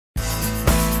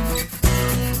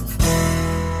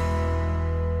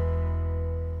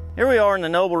Here we are in the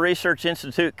Noble Research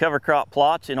Institute cover crop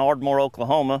plots in Ardmore,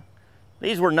 Oklahoma.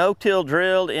 These were no-till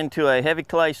drilled into a heavy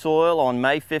clay soil on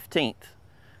May 15th.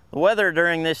 The weather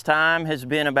during this time has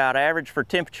been about average for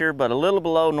temperature, but a little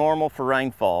below normal for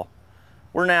rainfall.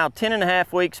 We're now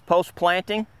 10.5 weeks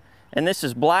post-planting, and this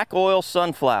is black oil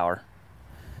sunflower.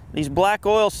 These black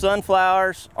oil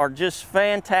sunflowers are just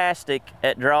fantastic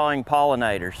at drawing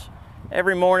pollinators.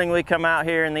 Every morning we come out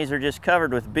here and these are just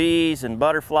covered with bees and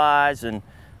butterflies and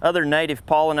other native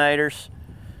pollinators.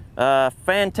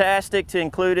 Fantastic to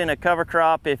include in a cover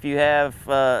crop if you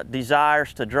have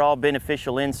desires to draw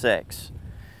beneficial insects.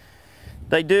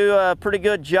 They do a pretty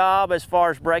good job as far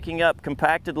as breaking up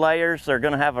compacted layers. They're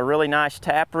going to have a really nice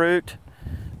taproot,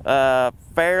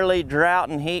 fairly drought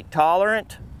and heat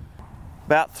tolerant.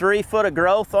 About 3 foot of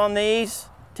growth on these,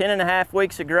 10.5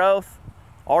 weeks of growth,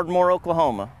 Ardmore,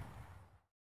 Oklahoma.